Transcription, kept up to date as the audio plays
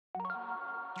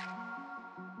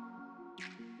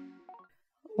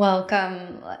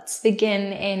Welcome. Let's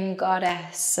begin in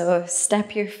Goddess. So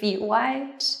step your feet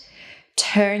wide,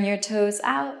 turn your toes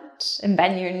out, and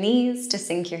bend your knees to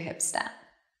sink your hips down.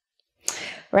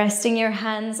 Resting your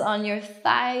hands on your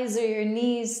thighs or your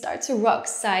knees, start to rock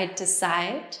side to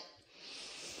side,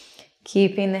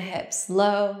 keeping the hips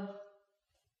low.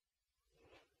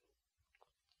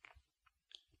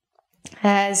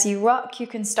 As you rock, you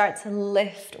can start to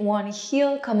lift one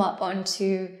heel, come up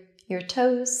onto your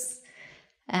toes,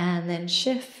 and then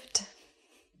shift.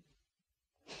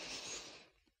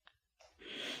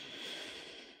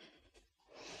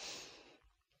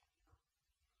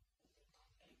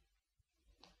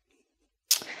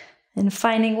 And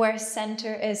finding where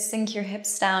center is, sink your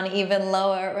hips down even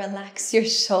lower, relax your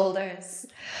shoulders.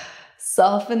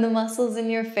 Soften the muscles in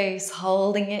your face,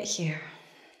 holding it here.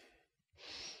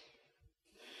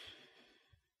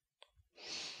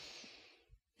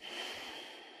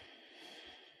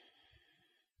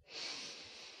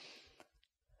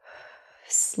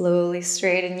 Slowly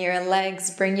straighten your legs,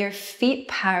 bring your feet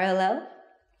parallel.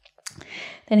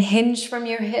 Then hinge from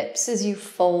your hips as you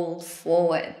fold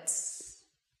forwards.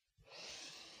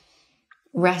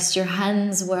 Rest your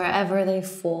hands wherever they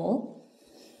fall.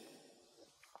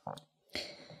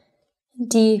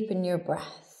 Deepen your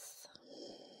breath.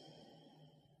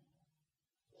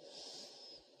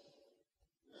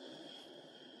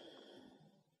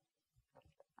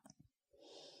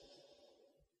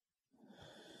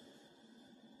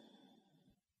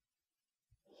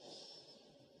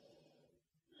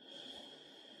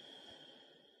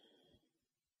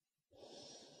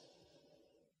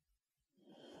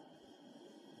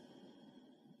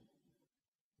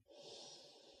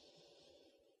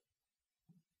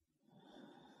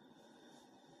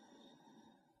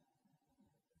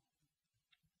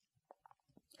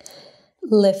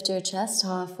 Lift your chest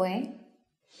halfway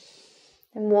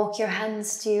and walk your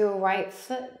hands to your right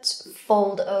foot,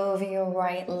 fold over your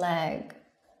right leg.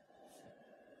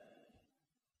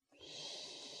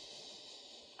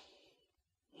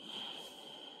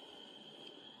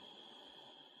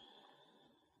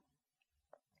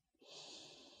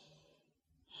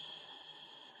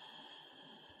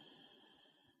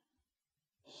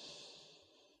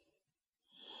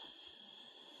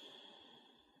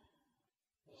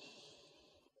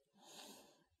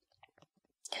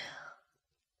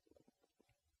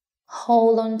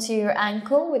 Hold onto your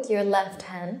ankle with your left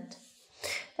hand.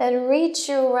 Then reach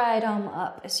your right arm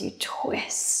up as you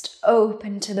twist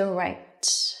open to the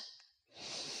right.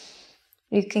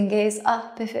 You can gaze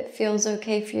up if it feels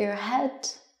okay for your head.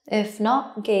 If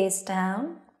not, gaze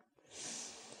down.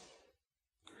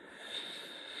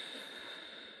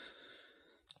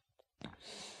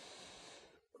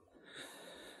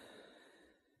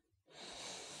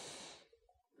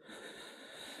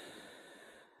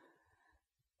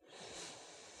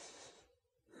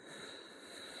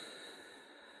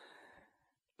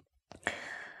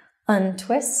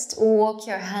 Untwist, walk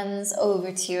your hands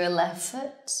over to your left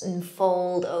foot and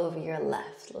fold over your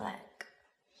left leg.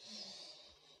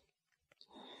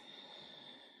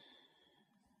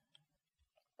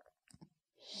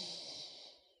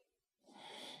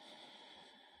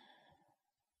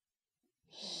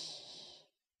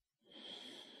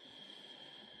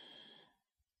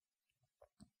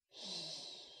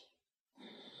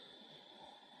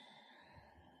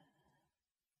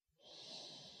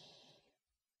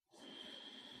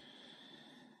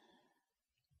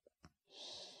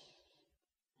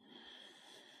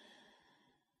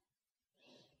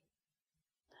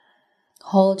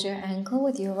 Hold your ankle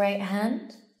with your right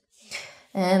hand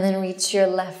and then reach your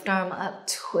left arm up,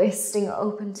 twisting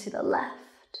open to the left.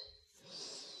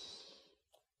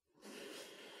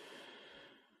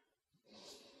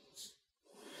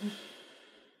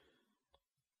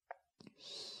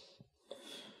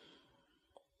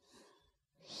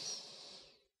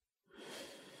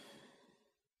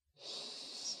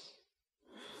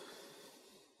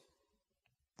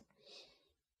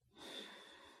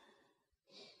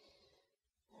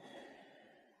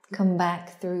 Come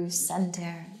back through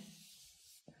center.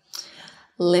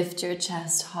 Lift your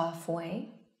chest halfway.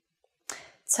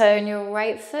 Turn your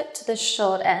right foot to the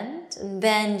short end and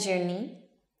bend your knee.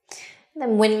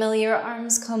 Then windmill your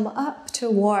arms, come up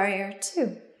to warrior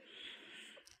two.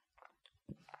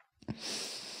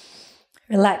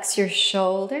 Relax your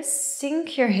shoulders,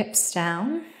 sink your hips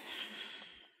down.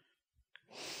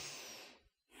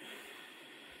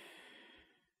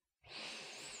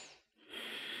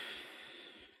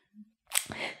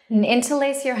 And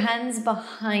interlace your hands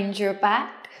behind your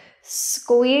back.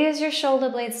 Squeeze your shoulder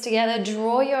blades together.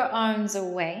 Draw your arms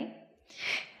away.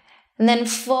 And then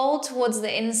fold towards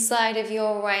the inside of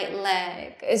your right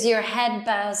leg. As your head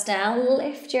bows down,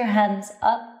 lift your hands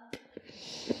up.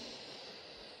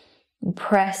 And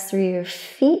press through your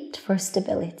feet for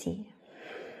stability.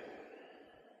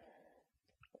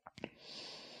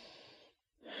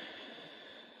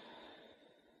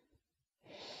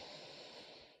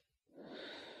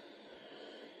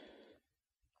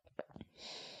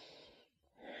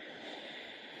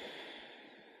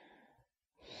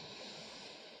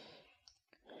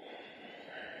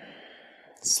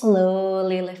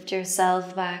 Slowly lift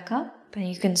yourself back up, and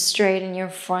you can straighten your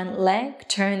front leg,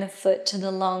 turn the foot to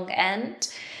the long end,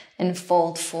 and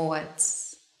fold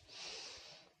forwards.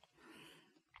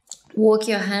 Walk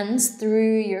your hands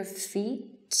through your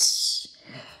feet.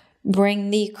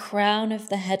 Bring the crown of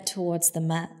the head towards the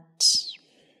mat.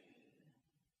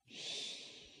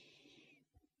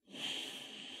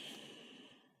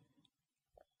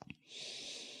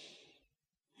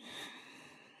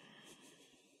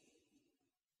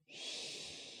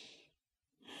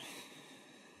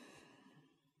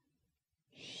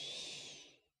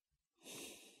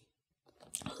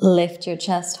 Lift your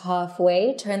chest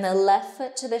halfway, turn the left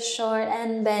foot to the short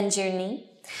end, bend your knee.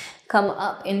 Come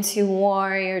up into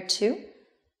warrior two.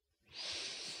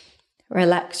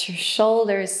 Relax your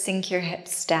shoulders, sink your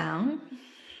hips down.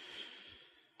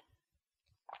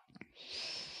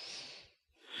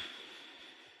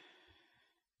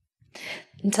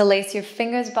 Interlace your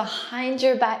fingers behind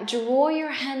your back, draw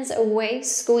your hands away,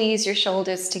 squeeze your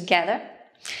shoulders together.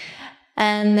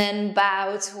 And then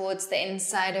bow towards the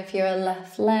inside of your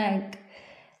left leg.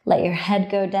 Let your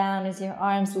head go down as your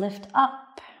arms lift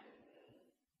up.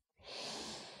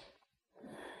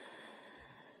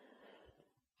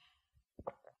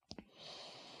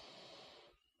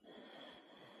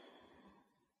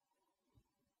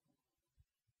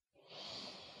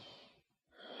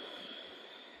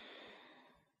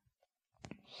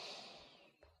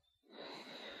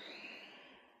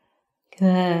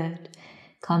 Good.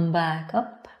 Come back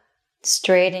up.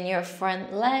 Straighten your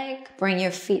front leg. Bring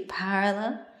your feet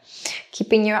parallel.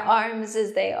 Keeping your arms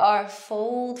as they are.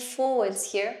 Fold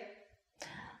forwards here.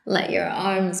 Let your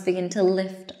arms begin to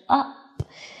lift up.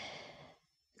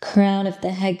 Crown of the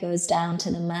head goes down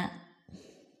to the mat.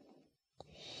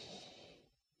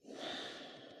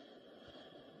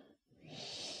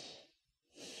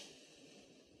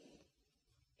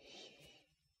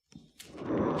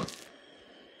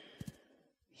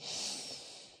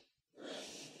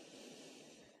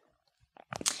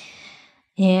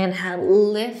 Inhale,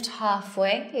 lift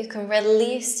halfway. You can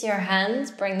release your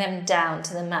hands, bring them down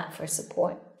to the mat for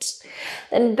support.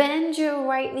 Then bend your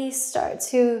right knee, start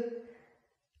to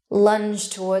lunge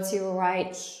towards your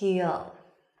right heel.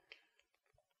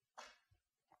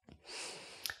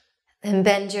 Then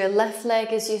bend your left leg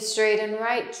as you straighten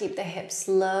right. Keep the hips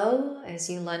low as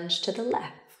you lunge to the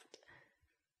left.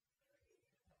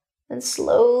 And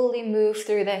slowly move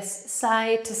through this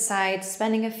side to side,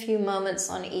 spending a few moments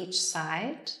on each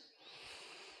side.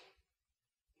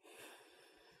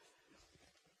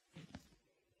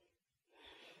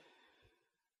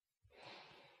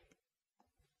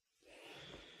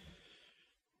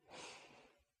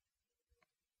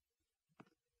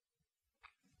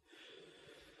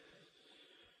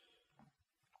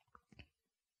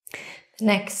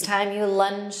 Next time you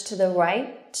lunge to the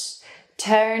right,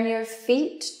 turn your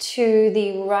feet to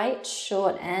the right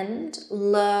short end,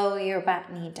 lower your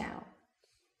back knee down.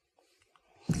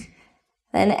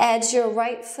 Then edge your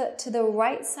right foot to the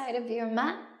right side of your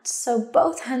mat, so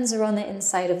both hands are on the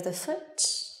inside of the foot.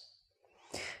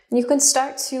 You can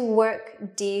start to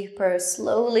work deeper,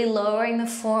 slowly lowering the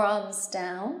forearms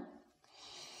down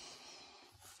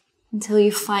until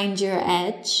you find your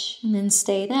edge, and then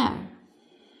stay there.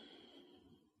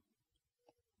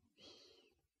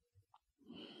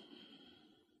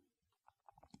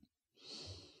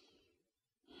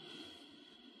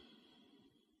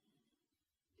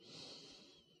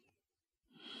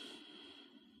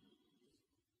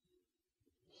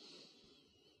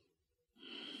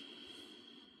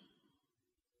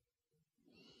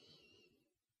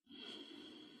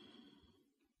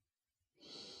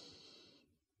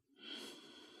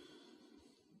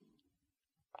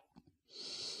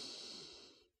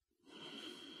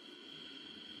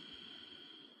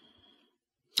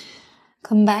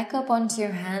 Come back up onto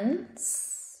your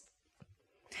hands.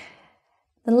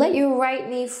 Then let your right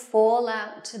knee fall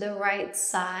out to the right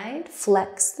side.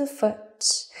 Flex the foot.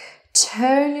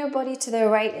 Turn your body to the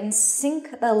right and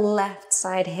sink the left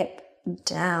side hip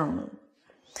down.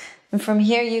 And from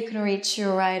here you can reach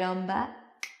your right arm back.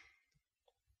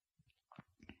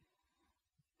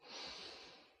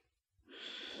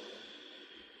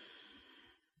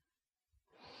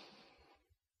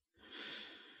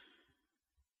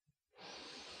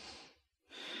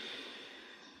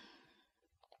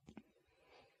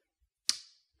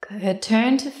 Good.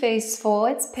 Turn to face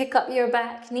forwards. Pick up your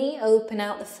back knee, open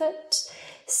out the foot.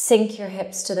 Sink your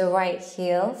hips to the right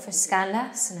heel for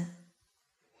Skandasana.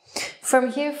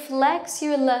 From here, flex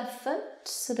your left foot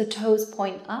so the toes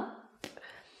point up.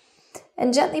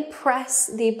 And gently press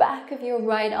the back of your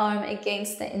right arm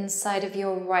against the inside of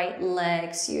your right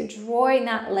leg. So you're drawing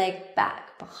that leg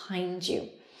back behind you.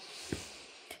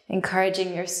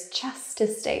 Encouraging your chest to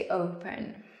stay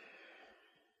open.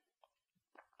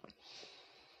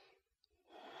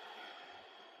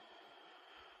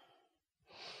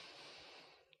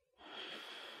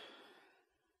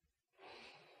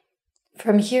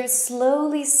 From here,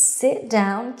 slowly sit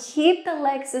down. Keep the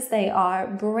legs as they are.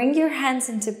 Bring your hands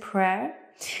into prayer.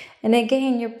 And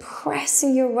again, you're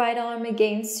pressing your right arm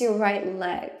against your right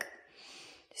leg.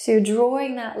 So you're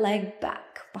drawing that leg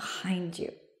back behind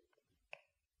you.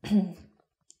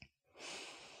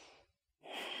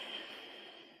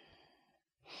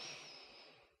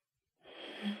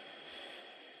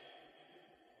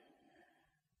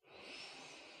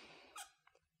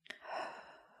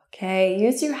 Okay,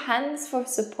 use your hands for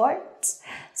support.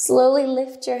 Slowly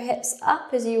lift your hips up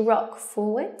as you rock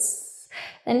forwards.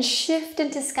 Then shift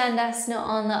into Skandasana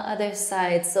on the other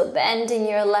side. So bending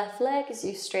your left leg as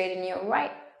you straighten your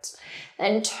right.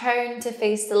 Then turn to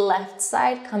face the left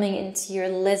side, coming into your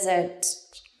lizard.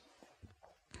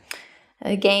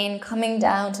 Again, coming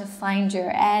down to find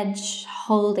your edge,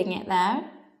 holding it there.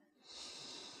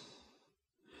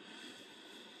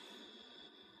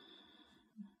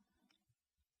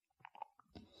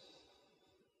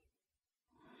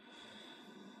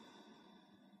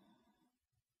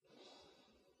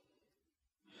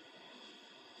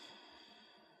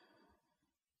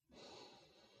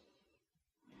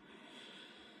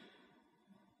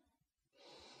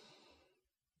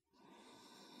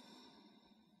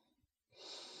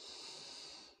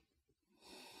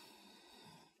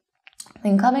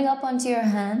 Then coming up onto your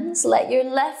hands, let your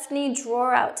left knee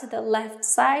draw out to the left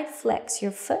side, flex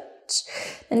your foot.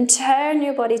 Then turn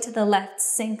your body to the left,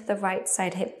 sink the right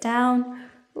side hip down,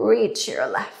 reach your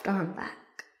left arm back.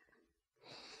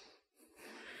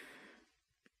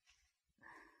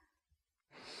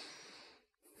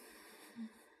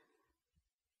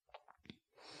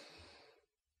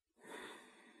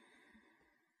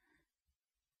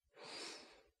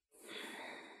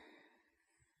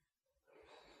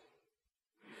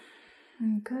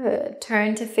 Good.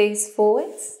 Turn to face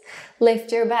forwards.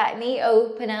 Lift your back knee,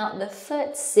 open out the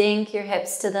foot, sink your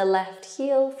hips to the left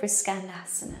heel for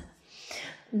Skandasana.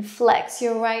 And flex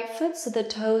your right foot so the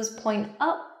toes point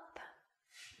up.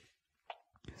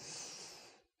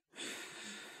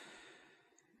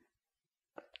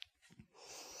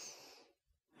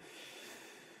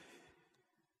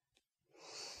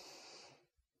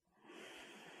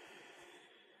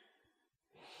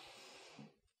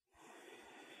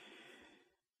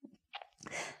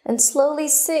 And slowly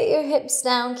sit your hips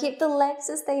down. Keep the legs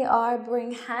as they are.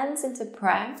 Bring hands into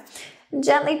prayer. And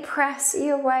gently press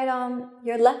your right arm,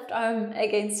 your left arm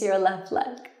against your left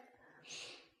leg.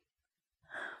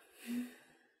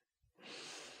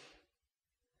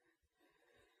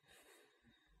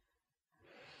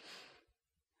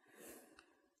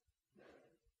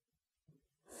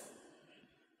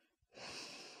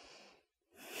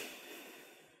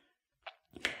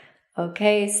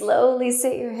 Okay, slowly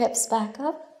sit your hips back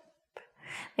up.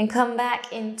 And come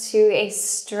back into a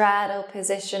straddle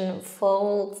position,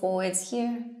 fold forwards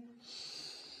here.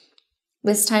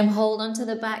 This time hold onto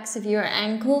the backs of your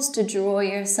ankles to draw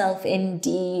yourself in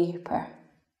deeper.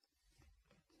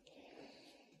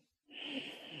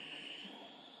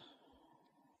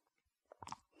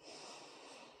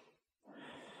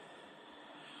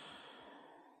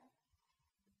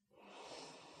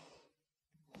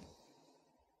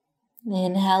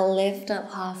 Inhale, lift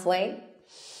up halfway.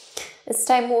 This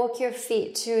time walk your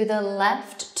feet to the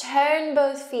left, turn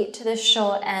both feet to the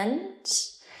short end,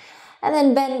 and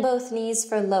then bend both knees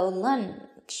for low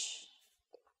lunge.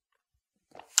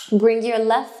 Bring your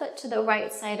left foot to the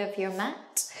right side of your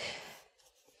mat,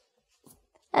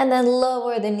 and then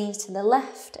lower the knee to the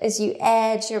left as you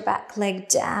edge your back leg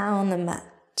down the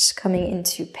mat, coming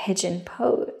into pigeon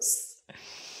pose.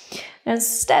 Now,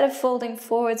 instead of folding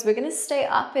forwards, we're going to stay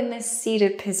up in this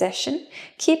seated position.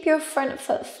 Keep your front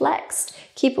foot flexed.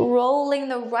 Keep rolling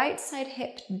the right side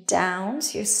hip down,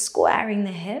 so you're squaring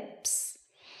the hips.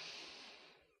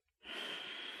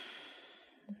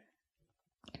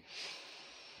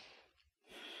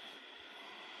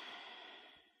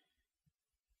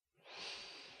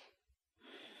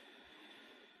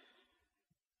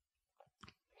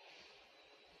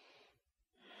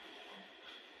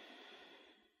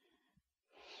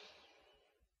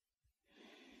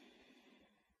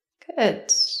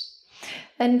 Good.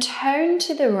 Then turn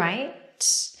to the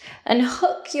right and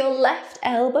hook your left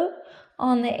elbow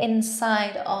on the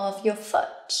inside of your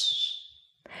foot.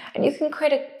 And you can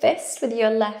create a fist with your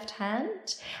left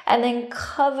hand and then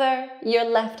cover your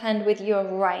left hand with your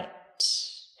right.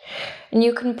 And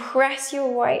you can press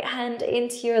your right hand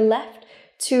into your left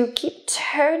to keep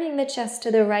turning the chest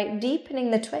to the right, deepening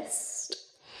the twist.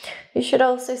 You should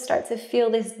also start to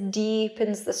feel this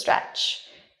deepens the stretch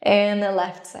in the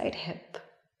left side hip.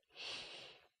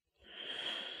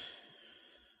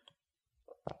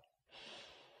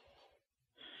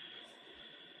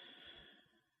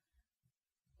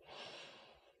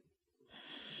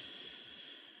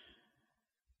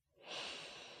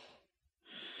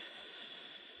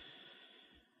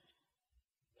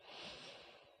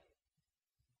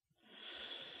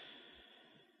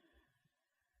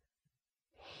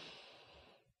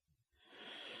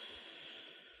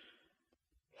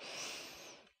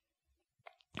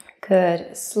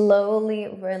 Good. Slowly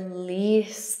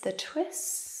release the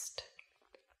twist.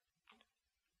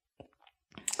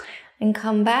 And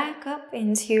come back up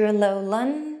into your low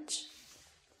lunge.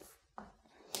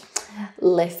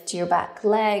 Lift your back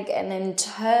leg and then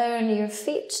turn your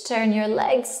feet, turn your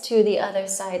legs to the other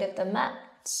side of the mat.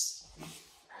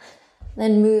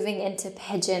 Then moving into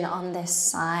pigeon on this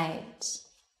side.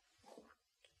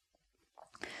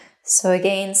 So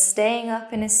again, staying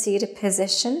up in a seated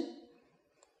position.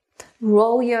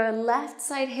 Roll your left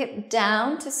side hip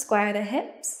down to square the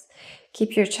hips.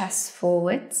 Keep your chest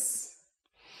forwards.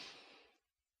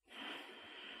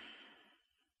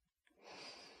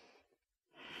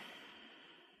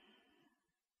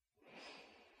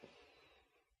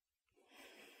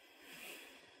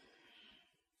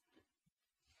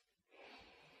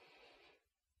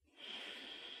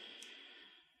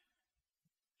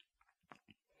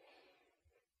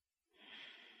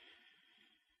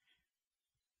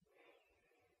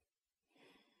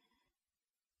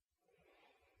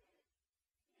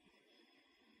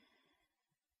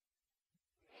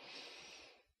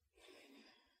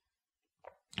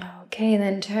 Okay,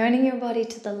 then turning your body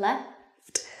to the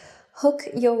left, hook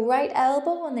your right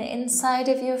elbow on the inside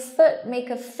of your foot, make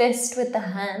a fist with the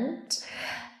hand,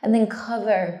 and then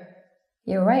cover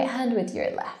your right hand with your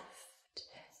left.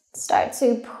 Start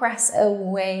to press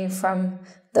away from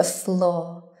the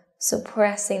floor. So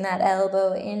pressing that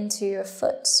elbow into your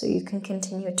foot so you can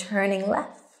continue turning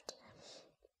left.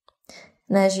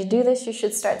 And as you do this, you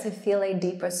should start to feel a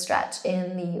deeper stretch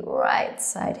in the right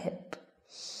side hip.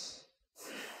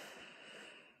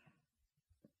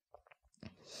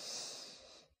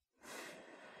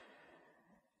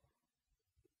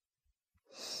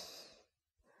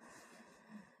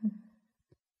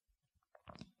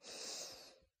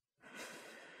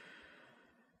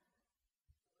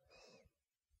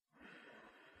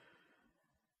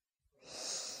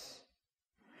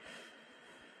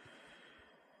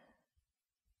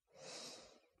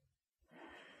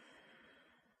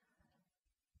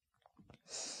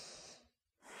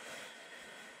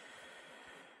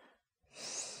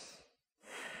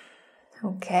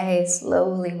 Okay,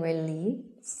 slowly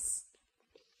release.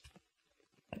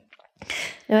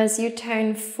 Now as you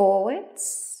turn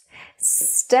forwards,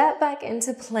 step back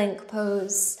into plank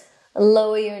pose,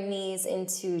 lower your knees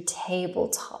into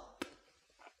tabletop.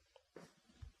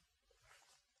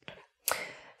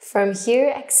 From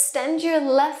here, extend your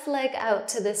left leg out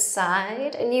to the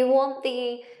side and you want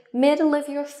the middle of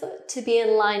your foot to be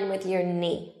in line with your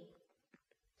knee.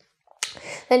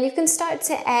 Then you can start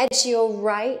to edge your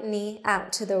right knee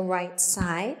out to the right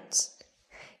side.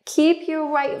 Keep your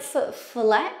right foot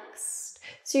flexed.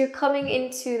 So you're coming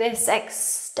into this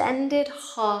extended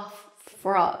half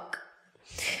frog.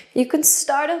 You can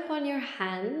start up on your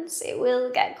hands. It will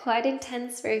get quite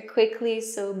intense very quickly,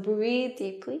 so breathe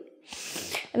deeply.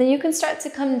 And then you can start to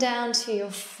come down to your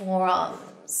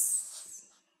forearms.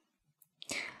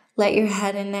 Let your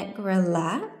head and neck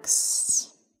relax.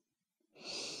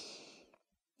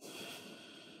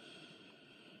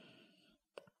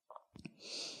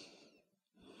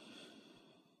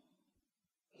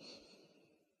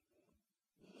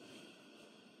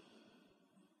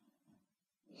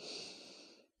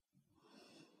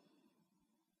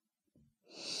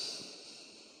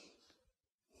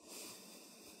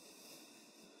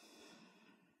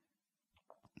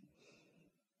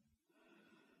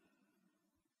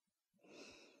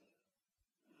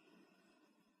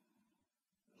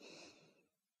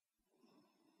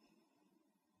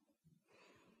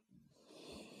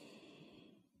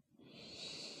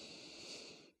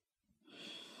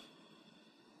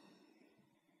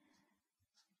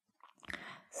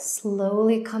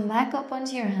 Slowly come back up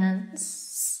onto your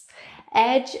hands.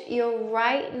 Edge your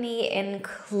right knee in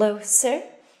closer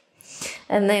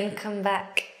and then come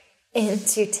back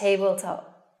into tabletop.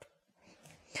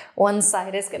 One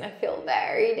side is going to feel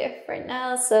very different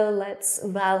now, so let's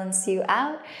balance you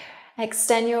out.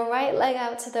 Extend your right leg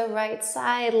out to the right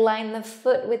side, line the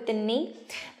foot with the knee,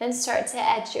 then start to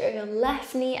edge your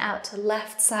left knee out to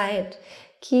left side,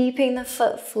 keeping the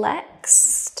foot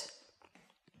flexed.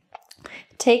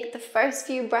 Take the first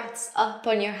few breaths up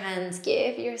on your hands.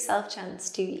 Give yourself a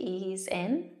chance to ease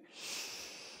in.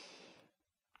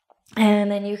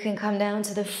 And then you can come down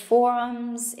to the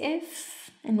forearms if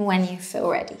and when you feel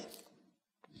ready.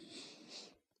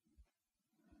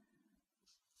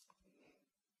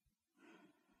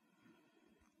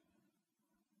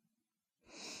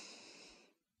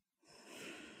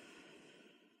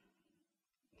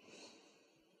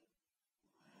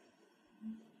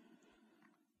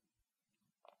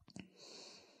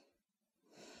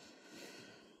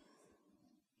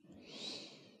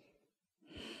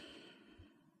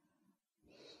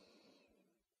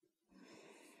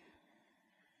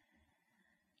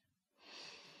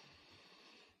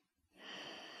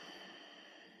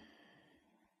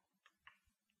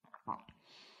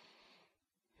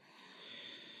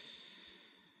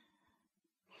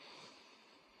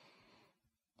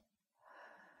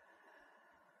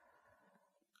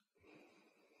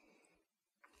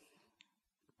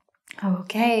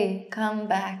 Okay, come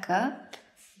back up,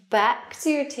 back to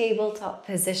your tabletop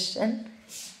position,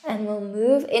 and we'll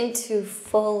move into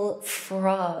full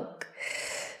frog.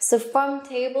 So from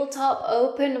tabletop,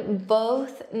 open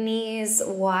both knees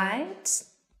wide.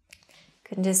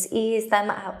 You can just ease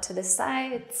them out to the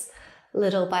sides,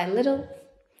 little by little.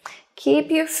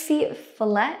 Keep your feet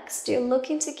flexed. You're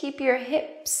looking to keep your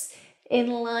hips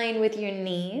in line with your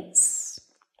knees.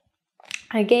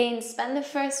 Again, spend the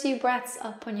first few breaths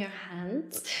up on your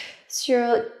hands. So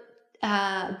you're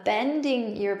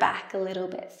bending your back a little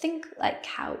bit. Think like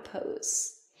cow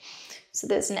pose. So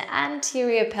there's an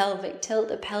anterior pelvic tilt.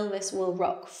 The pelvis will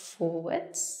rock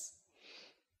forwards.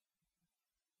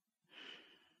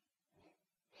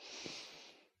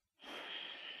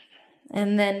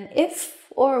 And then if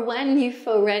or when you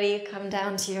feel ready, come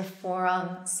down to your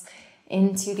forearms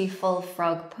into the full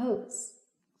frog pose.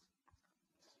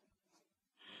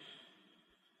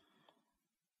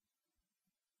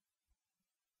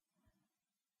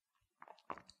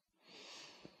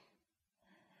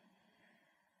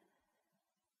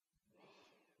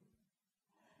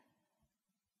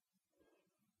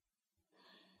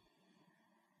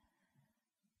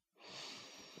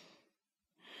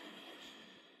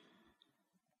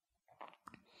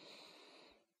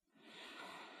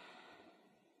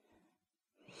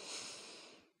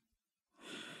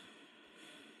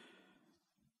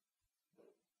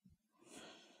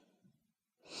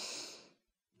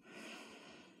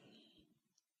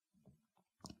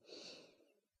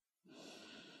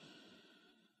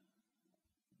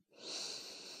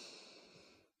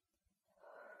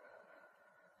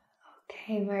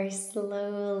 Okay, very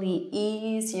slowly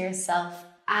ease yourself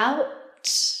out.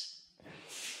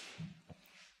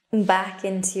 Back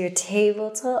into your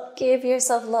tabletop. Give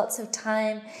yourself lots of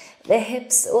time. The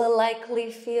hips will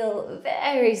likely feel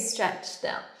very stretched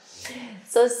now.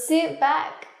 So sit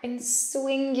back and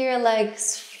swing your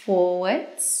legs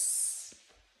forwards.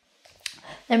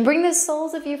 And bring the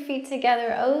soles of your feet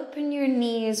together. Open your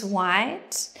knees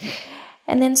wide.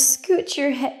 And then scoot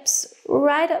your hips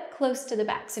right up close to the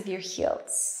backs of your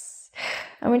heels.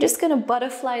 And we're just going to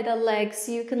butterfly the legs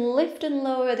so you can lift and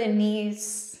lower the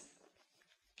knees.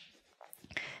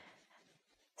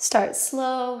 Start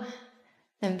slow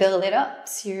and build it up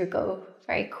so you go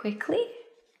very quickly.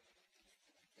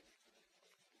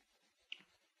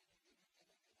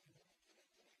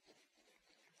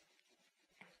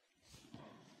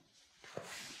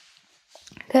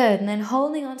 Good, and then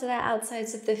holding onto the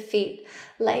outsides of the feet,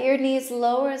 let your knees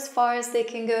lower as far as they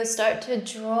can go. Start to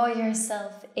draw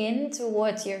yourself in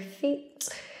towards your feet.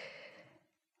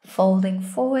 Folding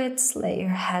forwards, let your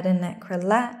head and neck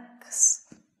relax.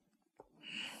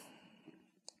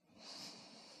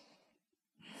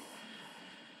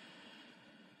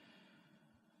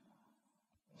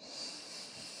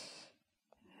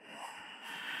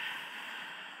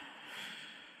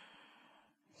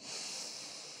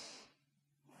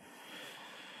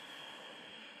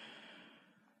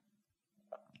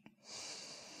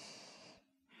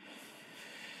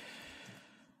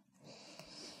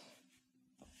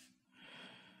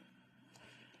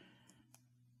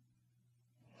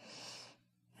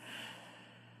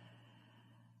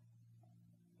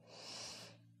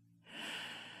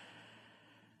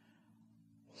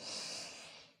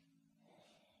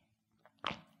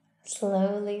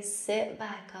 slowly sit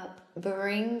back up.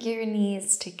 Bring your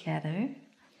knees together.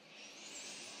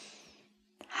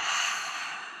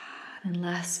 And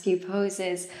last few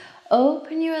poses.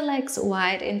 Open your legs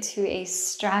wide into a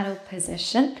straddle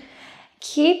position.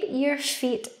 Keep your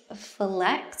feet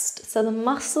flexed so the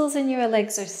muscles in your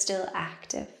legs are still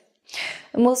active.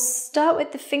 And we'll start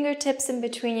with the fingertips in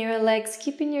between your legs,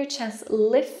 keeping your chest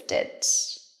lifted.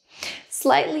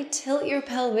 Slightly tilt your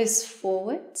pelvis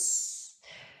forwards.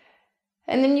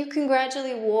 And then you can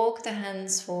gradually walk the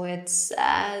hands forwards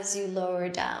as you lower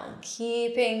down,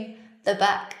 keeping the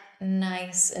back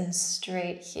nice and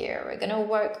straight here. We're going to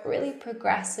work really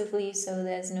progressively so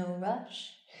there's no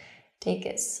rush. Take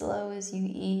it slow as you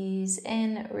ease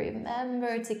in.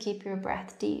 Remember to keep your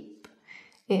breath deep.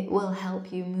 It will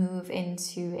help you move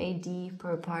into a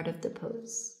deeper part of the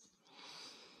pose.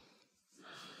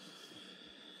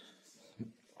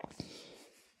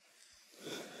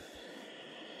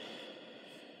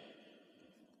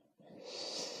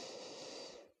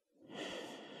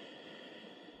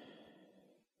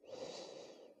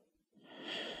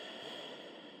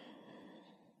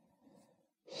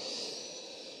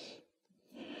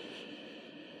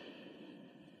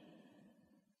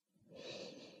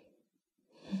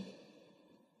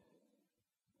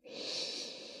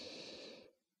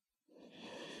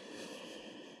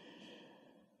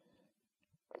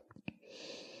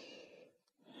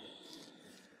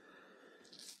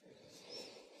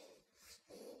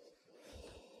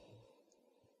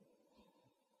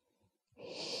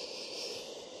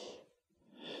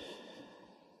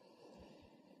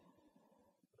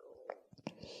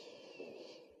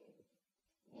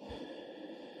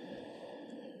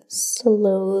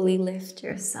 Slowly lift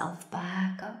yourself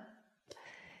back up.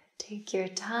 Take your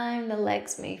time. The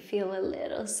legs may feel a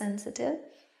little sensitive.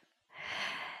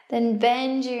 Then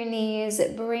bend your knees.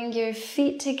 Bring your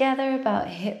feet together about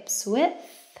hips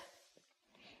width.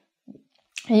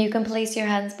 And you can place your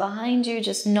hands behind you.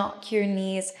 Just knock your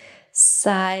knees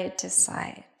side to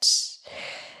side.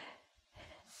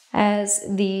 As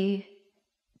the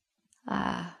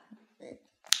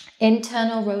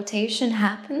internal rotation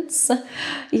happens,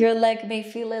 your leg may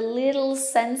feel a little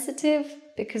sensitive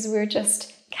because we're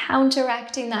just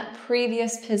counteracting that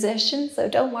previous position. So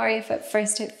don't worry if at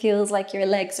first it feels like your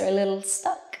legs are a little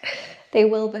stuck. They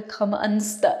will become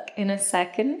unstuck in a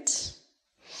second.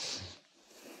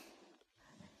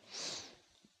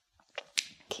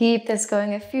 Keep this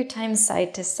going a few times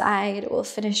side to side. We'll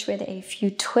finish with a few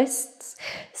twists.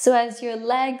 So as your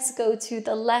legs go to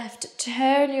the left,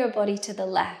 turn your body to the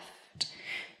left.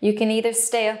 You can either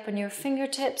stay up on your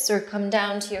fingertips or come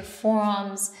down to your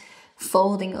forearms,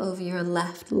 folding over your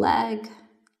left leg.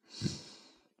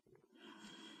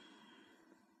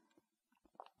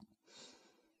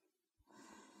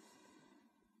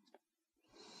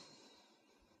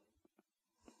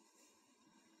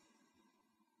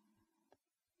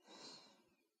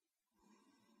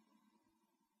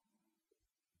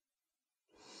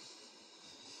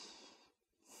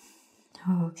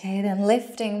 Okay, then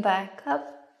lifting back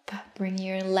up. Bring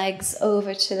your legs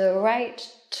over to the right,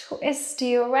 twist to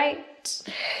your right.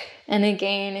 And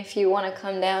again, if you want to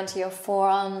come down to your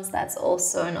forearms, that's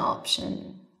also an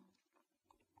option.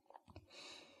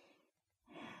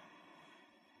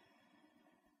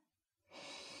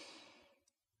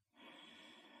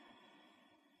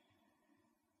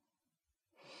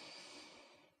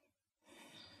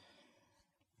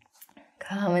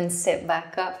 Come and sit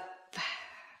back up.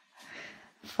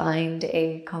 Find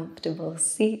a comfortable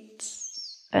seat.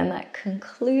 And that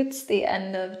concludes the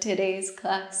end of today's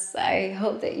class. I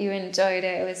hope that you enjoyed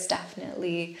it. It was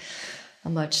definitely a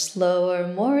much slower,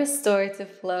 more restorative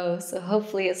flow. So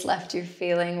hopefully it's left you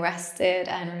feeling rested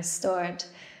and restored.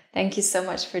 Thank you so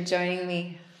much for joining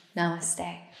me.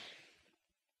 Namaste.